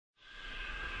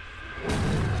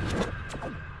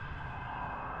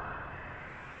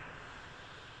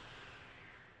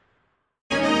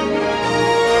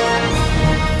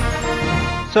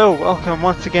So, welcome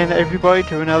once again everybody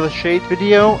to another Shade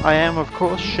video. I am of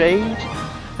course Shade,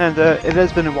 and it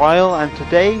has been a while, and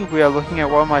today we are looking at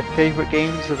one of my favorite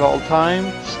games of all time,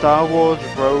 Star Wars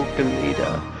Rogue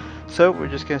Leader. So, we're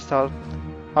just going to start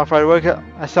off right away.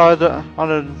 I started on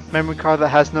a memory card that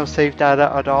has no save data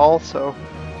at all, so,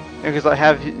 because I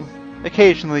have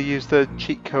occasionally used a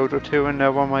cheat code or two in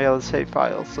one of my other save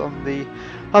files on the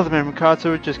other memory card,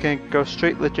 so we're just going to go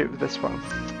straight legit with this one.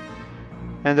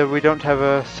 And we don't have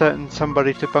a certain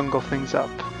somebody to bungle things up.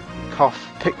 Cough,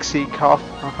 pixie cough.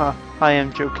 I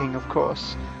am joking, of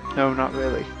course. No, not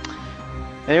really.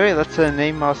 Anyway, let's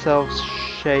name ourselves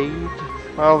Shade.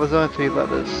 Well, there's only 3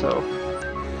 letters, so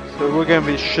we're going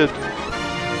to be Should.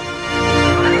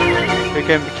 We're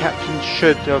going to be Captain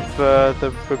Should of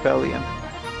the Rebellion.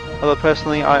 Although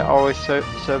personally, I always serve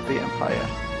the Empire.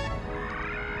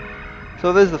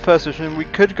 So this is the first mission. We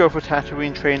could go for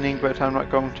Tatooine training, but I'm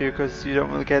not going to because you don't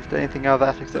really get anything out of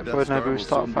that except for a Naboo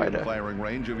starfighter. Firing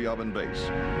range of Yavin base.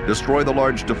 Destroy the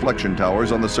large deflection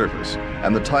towers on the surface,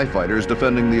 and the TIE fighters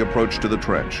defending the approach to the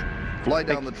trench. Fly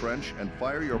down the trench and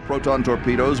fire your proton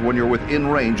torpedoes when you're within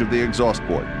range of the exhaust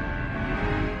port.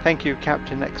 Thank you,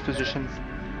 Captain Exposition.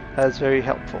 That is very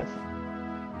helpful.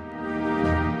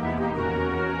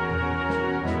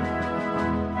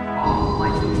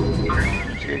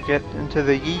 Get into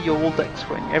the ye old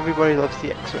X-Wing. Everybody loves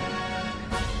the X-Wing.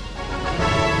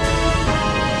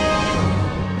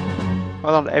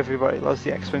 Well, not everybody loves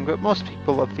the X-Wing, but most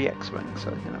people love the X-Wing,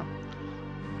 so, you know.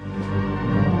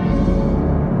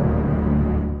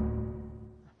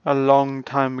 A long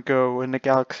time ago in a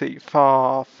galaxy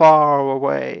far, far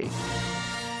away.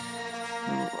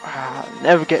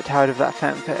 Never get tired of that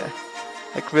fanfare.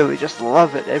 Like, really, just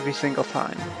love it every single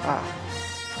time.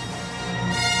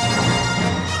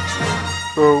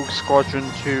 Rogue Squadron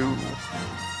 2,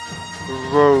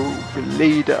 Rogue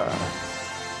Leader.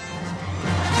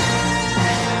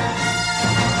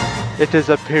 It is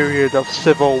a period of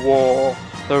civil war.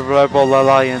 The Rebel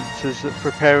Alliance is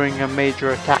preparing a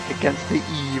major attack against the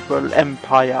evil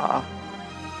Empire.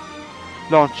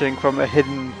 Launching from a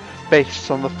hidden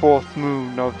base on the 4th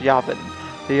moon of Yavin,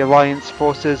 the Alliance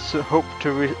forces hope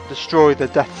to destroy the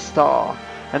Death Star,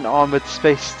 an armored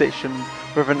space station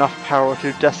with enough power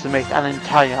to decimate an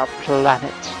entire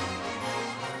planet.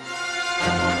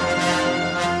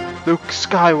 Luke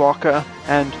Skywalker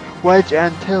and Wedge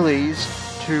Antilles,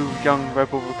 2 young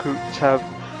rebel recruits, have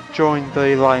joined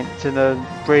the Alliance in a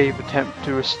brave attempt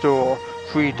to restore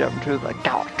freedom to the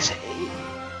galaxy.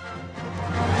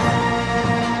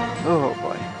 Oh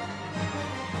boy.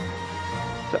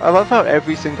 So I love how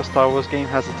every single Star Wars game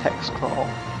has a text crawl.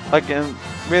 Like,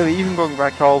 really, even going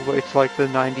back all the way to like the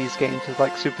 90s games,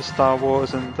 like Super Star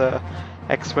Wars and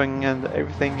X-Wing and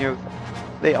everything, you know,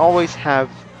 they always have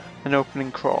an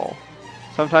opening crawl.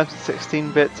 Sometimes it's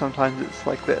 16-bit, sometimes it's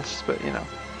like this, but you know.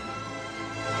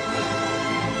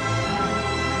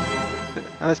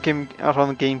 And this came out on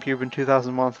the GameCube in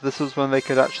 2001, so this was when they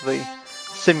could actually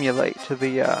simulate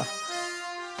the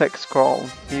text crawl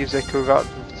music without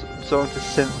zoned to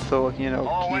synth or, you know,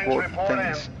 keyboard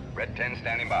things. Red 10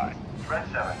 standing by. Red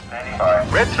 7 standing by.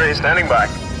 Red 3 standing by.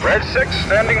 Red 6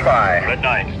 standing by. Red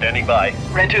 9 standing by.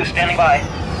 Red 2 standing by.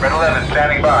 Red 11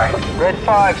 standing by. Red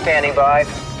 5 standing by.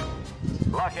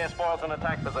 Lock air spoils in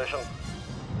attack position.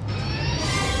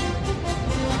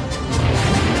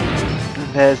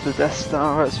 And there's the Death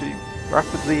Star as we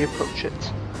rapidly approach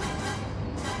it.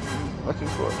 Looking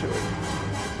forward to it.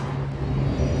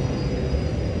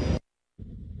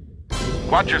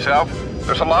 Watch yourself.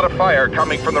 There's a lot of fire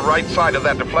coming from the right side of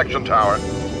that deflection tower.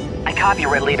 I copy,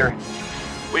 Red Leader.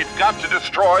 We've got to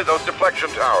destroy those deflection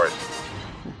towers.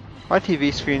 My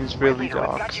TV screen's really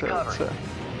dark, so it's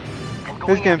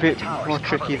going to be a bit more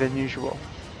tricky than usual.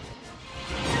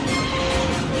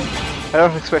 I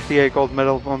don't expect to get a gold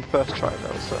medal on the first try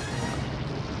though, so.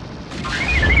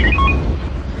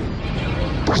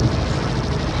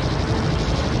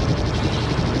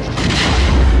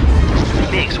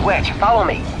 Biggs, Wedge, follow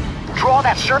me. Draw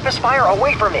that surface fire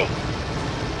away from me.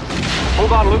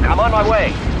 Hold on, Luke. I'm on my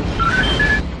way.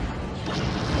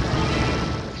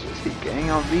 Let's just keep getting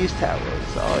on these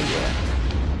towers. Oh yeah.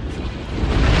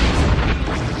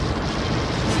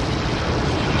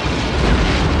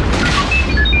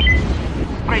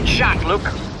 Great shot,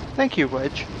 Luke. Thank you,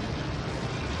 Wedge.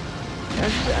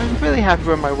 I'm really happy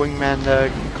when my wingman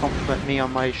can compliment me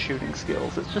on my shooting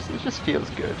skills. It just feels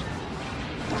good.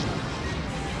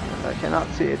 I cannot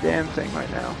see a damn thing right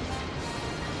now.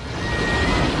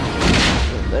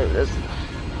 There it is.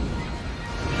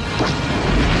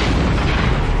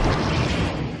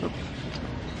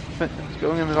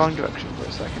 going in the wrong direction for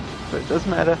a second. But it doesn't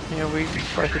matter, you know, we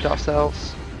fight it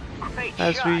ourselves. Great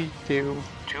As shot. we do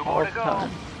Two all more the to go. time.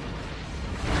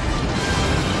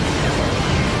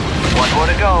 One more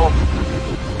to go.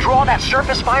 Draw that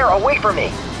surface fire away from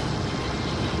me.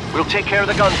 We'll take care of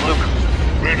the guns, Luke.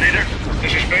 Red Leader,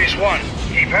 this is Base 1.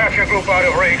 Keep half your group out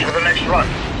of range for the next run.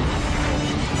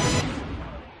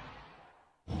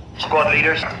 Squad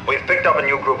leaders, we've picked up a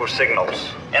new group of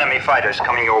signals. Enemy fighters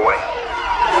coming your way.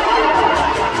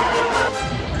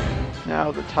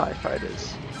 Now the TIE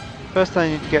fighters. First I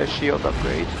need to get a shield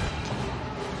upgrade.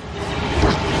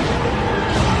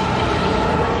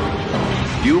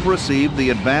 You've received the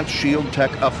Advanced Shield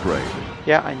Tech upgrade.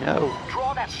 Yeah, I know.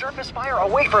 Draw that surface fire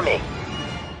away from me.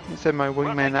 I said my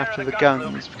wingman after the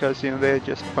guns because, you know, they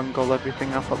just bungle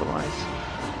everything up otherwise.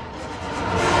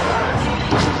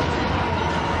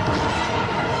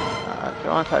 Go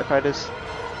on, TIE fighters.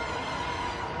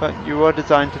 But you are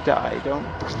designed to die, don't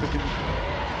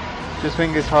just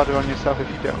swing this harder on yourself if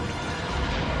you don't.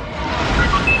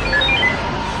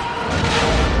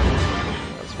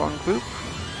 That's one group.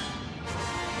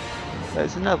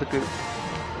 There's another group.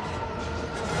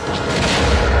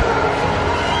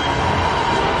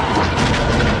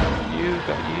 You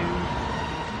got you.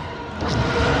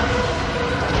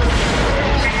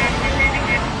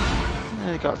 And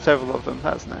I got several of them,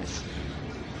 that's nice.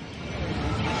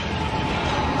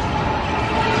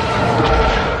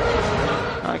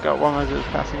 I got one as it was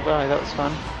passing by, that was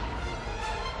fun.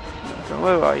 So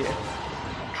where are you?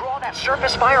 Draw that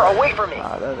surface fire away from me.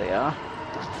 Ah, there they are.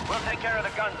 We'll take care of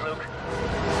the guns, Luke.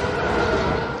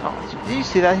 Oh, did you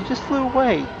see that? He just flew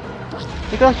away.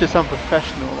 The guy's just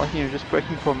unprofessional, like, you know, just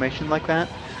breaking formation like that.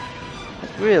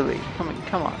 Like, really? Come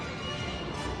on.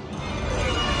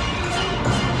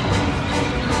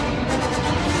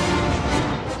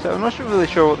 So I'm not really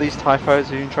sure what these TIE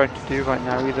fighters are even trying to do right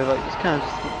now either, like just kind of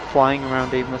just flying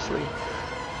around aimlessly.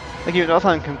 Like, you know, not that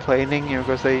I'm complaining, you know,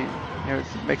 because they, you know, it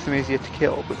makes them easier to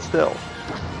kill, but still.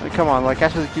 I mean, come on, like,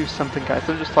 actually do something, guys.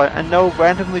 Don't just fly, and no,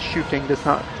 randomly shooting does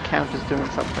not count as doing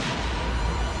something.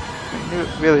 I mean,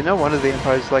 really, no wonder the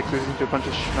Empire is like losing to a bunch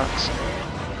of schmucks.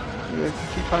 They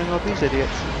keep finding all these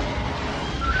idiots.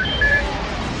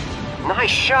 Nice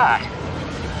shot.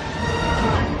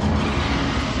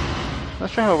 Not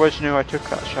sure how Wedge knew I took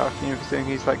that shot, you know, considering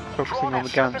he's like Draw focusing on that the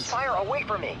surface guns. fire away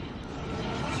from me.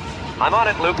 I'm on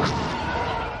it, Luke.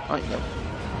 Oh, no.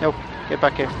 Nope, get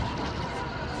back here.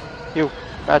 You,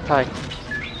 bad tie.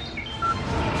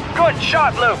 Good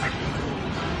shot, Luke.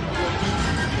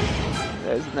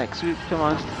 There's the next group, come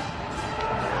on.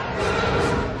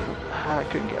 Ah, I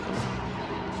couldn't get them.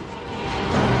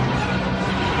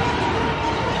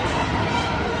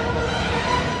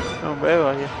 Oh, where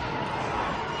are you?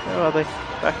 Where are they?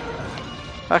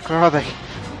 Back, where are they?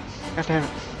 God damn it.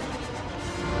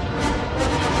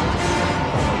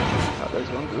 Oh, there's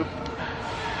one group.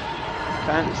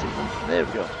 Can't see them. There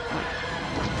we go.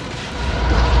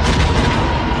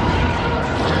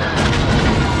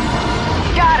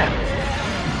 Got him.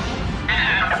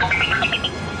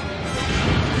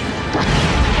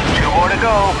 Two more to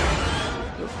go.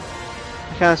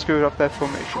 I kind of screwed up that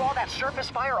formation. Draw that surface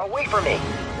fire away from me.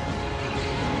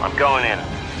 I'm going in.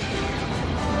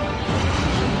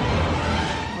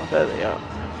 Oh, there they are.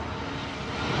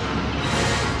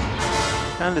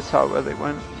 Kind of saw where they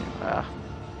went.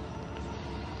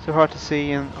 So hard to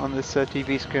see on this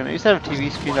TV screen. I used to have a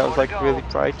TV screen that was like really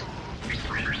bright.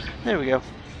 There we go.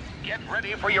 Get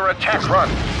ready for your attack run.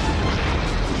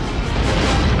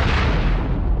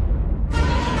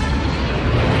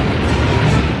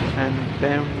 And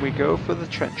then we go for the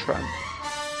trench run.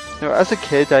 Now, as a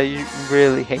kid, I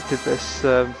really hated this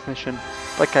mission.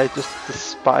 Like, I just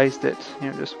despised it,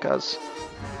 you know, just because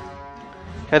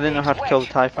I didn't know how to kill the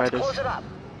TIE fighters. Close it up.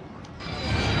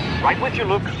 Right with you,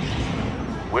 Luke.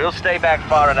 We'll stay back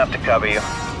far enough to cover you.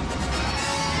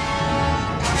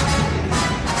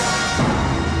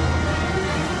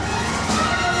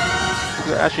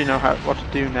 I actually know what to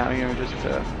do now, you know, just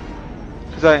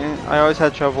because I always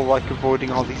had trouble like avoiding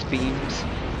all these beams.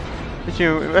 But you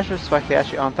know, in retrospect, they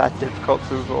actually aren't that difficult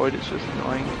to avoid. It's just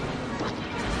annoying.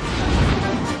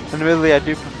 And really, I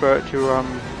do prefer it to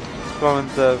go in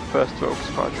the first Rogue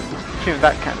Squadron. You know,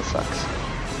 that kind of sucks.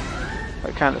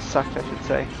 That kind of sucked, I should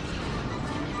say.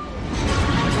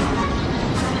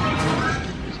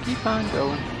 Just keep on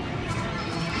going.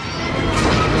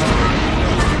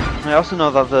 I also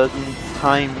know that the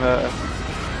time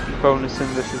bonus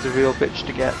in this is a real bitch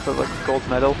to get for like the gold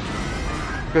medal,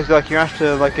 because like you have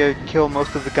to like kill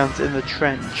most of the guns in the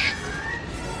trench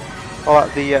all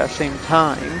at the same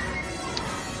time,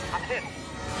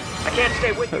 I can't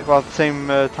stay with you. While at the same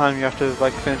time you have to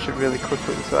like finish it really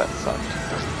quickly, so that sucked.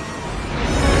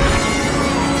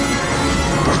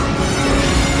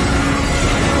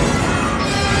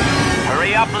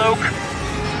 Hurry up, Luke.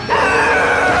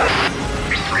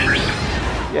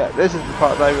 Yeah, this is the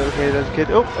part that I really hated as a kid.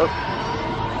 Oh, oh.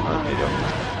 Oh, you don't.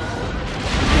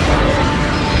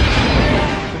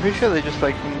 I'm pretty sure they just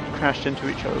like crashed into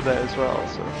each other there as well,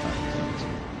 so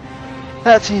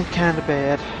that seemed kind of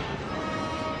bad.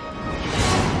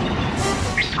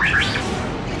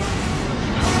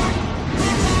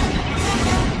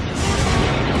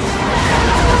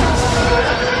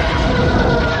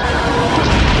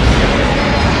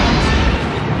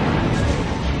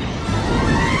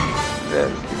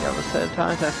 There's the other set of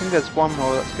times. I think there's one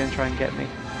more that's going to try and get me.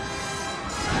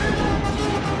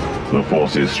 The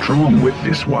force is strong with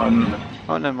this one.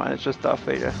 Oh, never mind, it's just Darth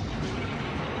Vader.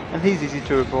 And he's easy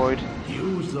to avoid.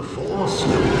 Use the force,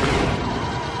 Luke.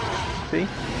 See?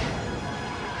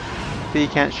 See, you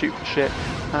can't shoot for shit.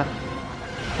 Huh.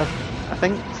 I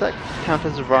think, does that count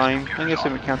as a rhyme? I'm gonna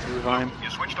assume it counts as a rhyme. You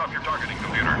switched off your targeting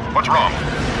computer. What's wrong?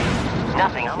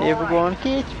 Nothing. You ever want to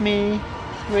catch me?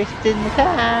 Wasting the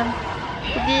time.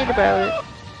 Forget about it.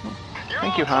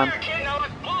 Thank you, Han. Kid, now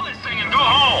let's blow this thing and go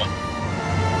home.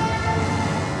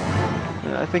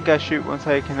 I think I shoot once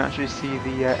I can actually see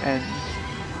the end.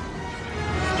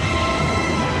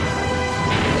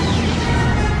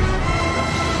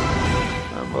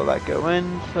 And will that go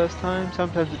in first time?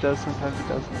 Sometimes it does, sometimes it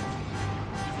doesn't.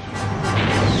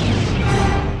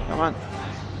 Come on.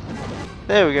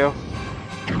 There we go.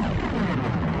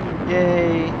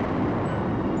 Yay!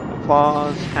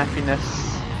 Applause,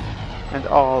 happiness, and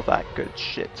all that good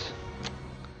shit.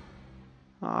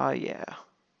 Ah, yeah.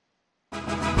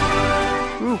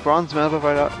 Ooh, bronze medal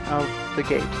right out the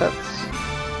gate.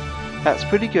 That's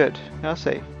pretty good, I'll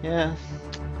say. Yeah.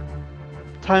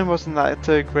 Time wasn't that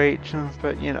great,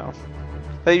 but you know,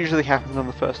 that usually happens on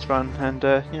the first run. And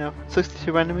you know,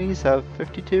 62 enemies out of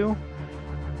 52,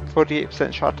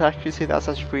 48% shot accuracy. That's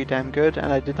actually pretty damn good.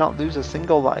 And I did not lose a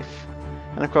single life.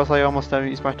 And of course, I almost never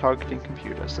used my targeting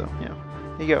computer. So you know,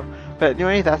 there you go. But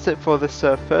anyway, that's it for this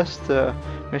first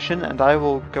mission, and I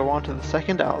will go on to the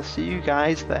second. I'll see you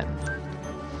guys then.